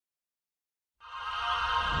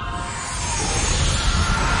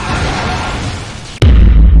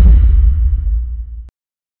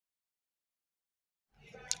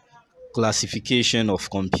Classification of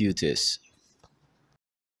computers.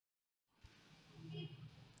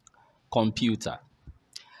 Computer.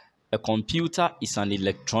 A computer is an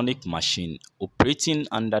electronic machine operating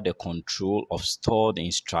under the control of stored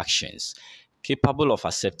instructions, capable of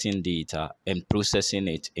accepting data and processing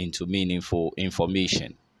it into meaningful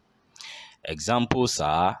information. Examples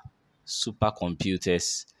are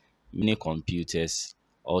supercomputers, mini-computers,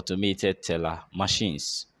 automated teller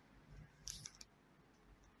machines.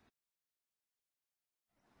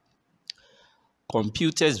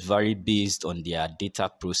 Computers vary based on their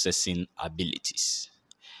data processing abilities.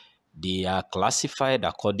 They are classified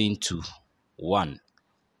according to 1.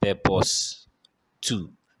 Purpose,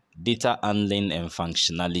 2. Data handling and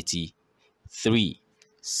functionality, 3.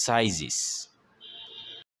 Sizes.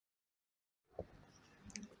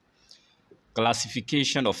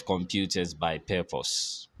 Classification of computers by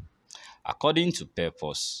purpose. According to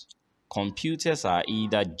purpose, computers are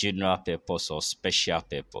either general purpose or special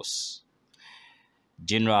purpose.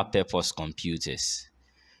 General purpose computers.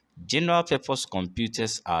 General purpose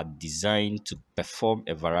computers are designed to perform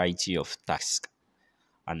a variety of tasks.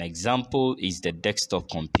 An example is the desktop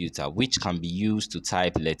computer, which can be used to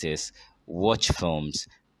type letters, watch films,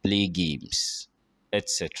 play games,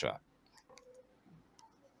 etc.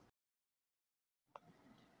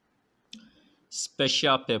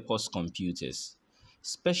 Special purpose computers.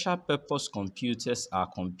 Special purpose computers are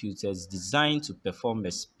computers designed to perform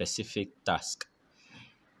a specific task.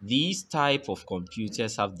 These type of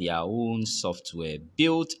computers have their own software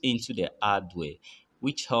built into the hardware,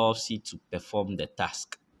 which helps it to perform the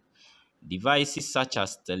task. Devices such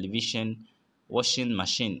as television, washing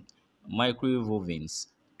machine, microwave ovens,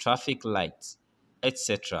 traffic lights,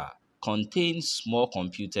 etc. contain small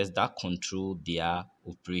computers that control their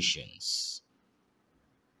operations.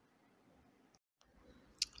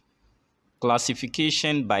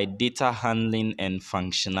 Classification by data handling and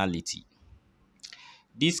functionality.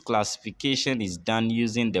 This classification is done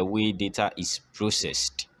using the way data is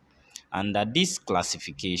processed. Under this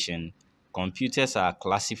classification, computers are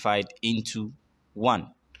classified into 1.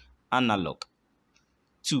 Analog,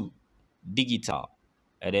 2. Digital,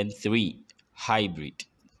 and then 3. Hybrid.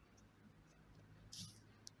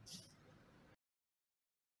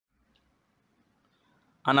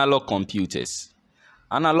 Analog computers.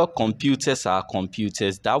 Analog computers are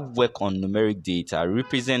computers that work on numeric data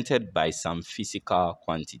represented by some physical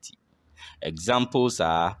quantity. Examples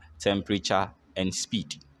are temperature and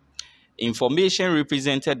speed. Information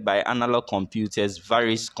represented by analog computers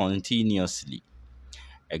varies continuously.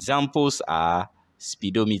 Examples are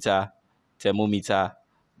speedometer, thermometer,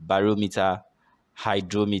 barometer,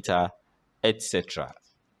 hydrometer, etc.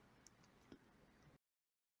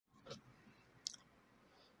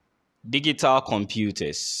 Digital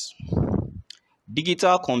computers.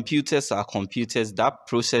 Digital computers are computers that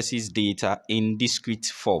processes data in discrete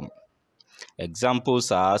form.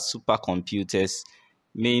 Examples are supercomputers,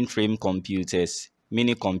 mainframe computers,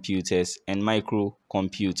 mini-computers, and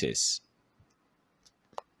microcomputers.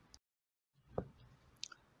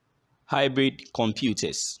 Hybrid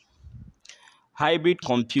computers. Hybrid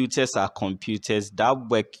computers are computers that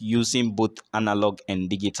work using both analog and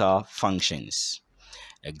digital functions.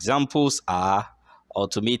 Examples are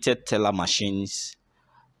automated teller machines,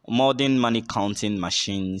 modern money counting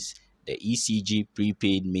machines, the ECG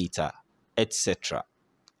prepaid meter, etc.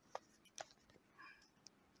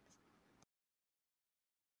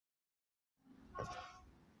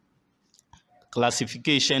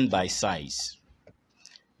 Classification by size.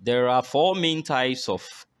 There are 4 main types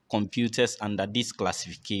of computers under this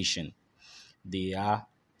classification. They are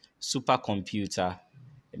supercomputer,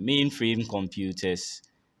 mainframe computers,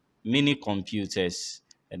 mini computers,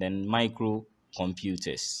 and then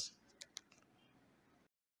microcomputers.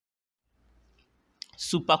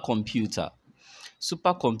 Supercomputer.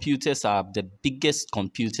 Supercomputers are the biggest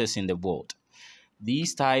computers in the world.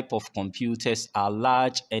 These type of computers are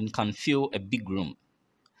large and can fill a big room.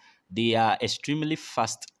 They are extremely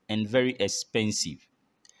fast and very expensive.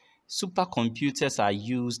 Supercomputers are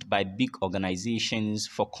used by big organizations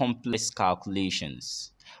for complex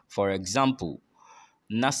calculations. For example,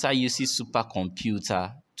 NASA uses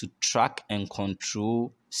supercomputer to track and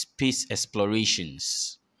control space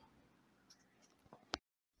explorations.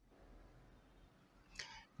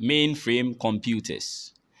 Mainframe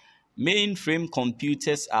computers. Mainframe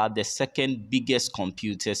computers are the second biggest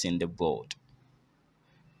computers in the world.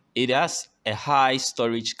 It has a high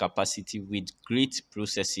storage capacity with great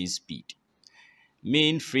processing speed.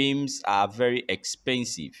 Mainframes are very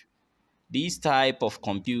expensive. These type of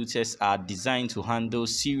computers are designed to handle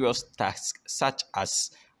serious tasks such as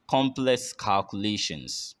complex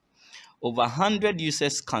calculations. Over 100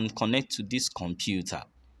 users can connect to this computer.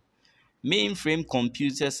 Mainframe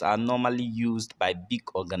computers are normally used by big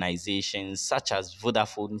organizations such as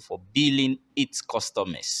Vodafone for billing its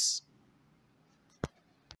customers.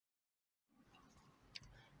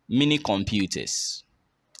 Mini computers.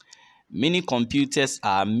 Mini computers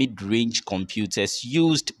are mid-range computers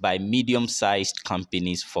used by medium-sized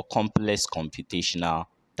companies for complex computational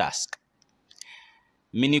tasks.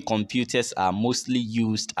 Mini computers are mostly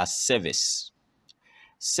used as servers.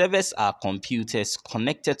 Servers are computers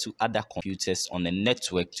connected to other computers on a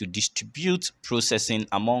network to distribute processing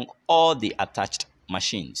among all the attached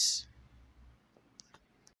machines.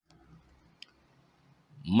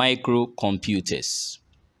 Microcomputers.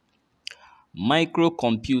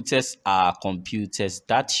 Microcomputers are computers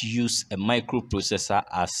that use a microprocessor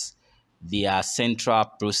as their central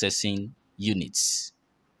processing units.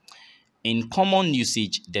 In common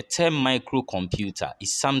usage, the term microcomputer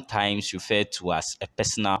is sometimes referred to as a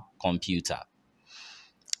personal computer.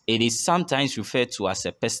 It is sometimes referred to as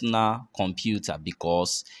a personal computer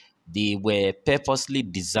because they were purposely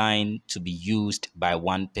designed to be used by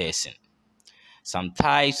one person. Some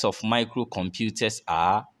types of microcomputers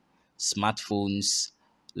are smartphones,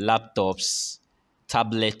 laptops,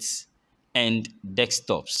 tablets, and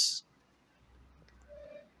desktops.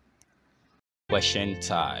 Question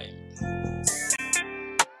time.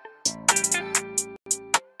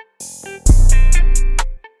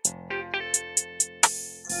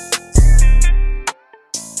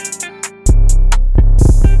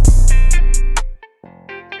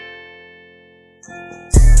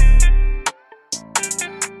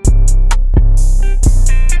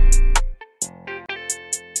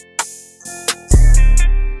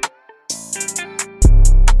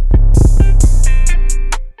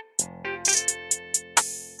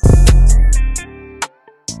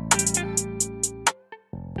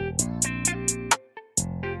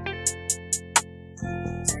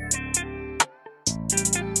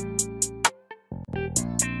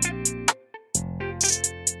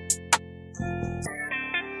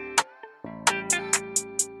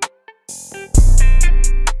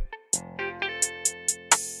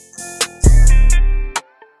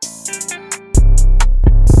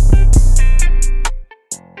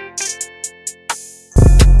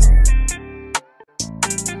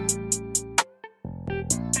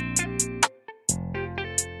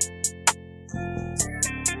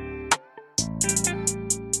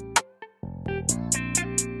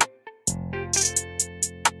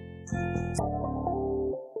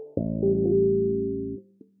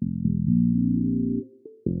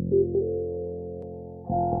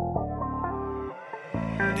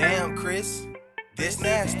 Damn, Chris, this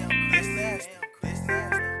nasty.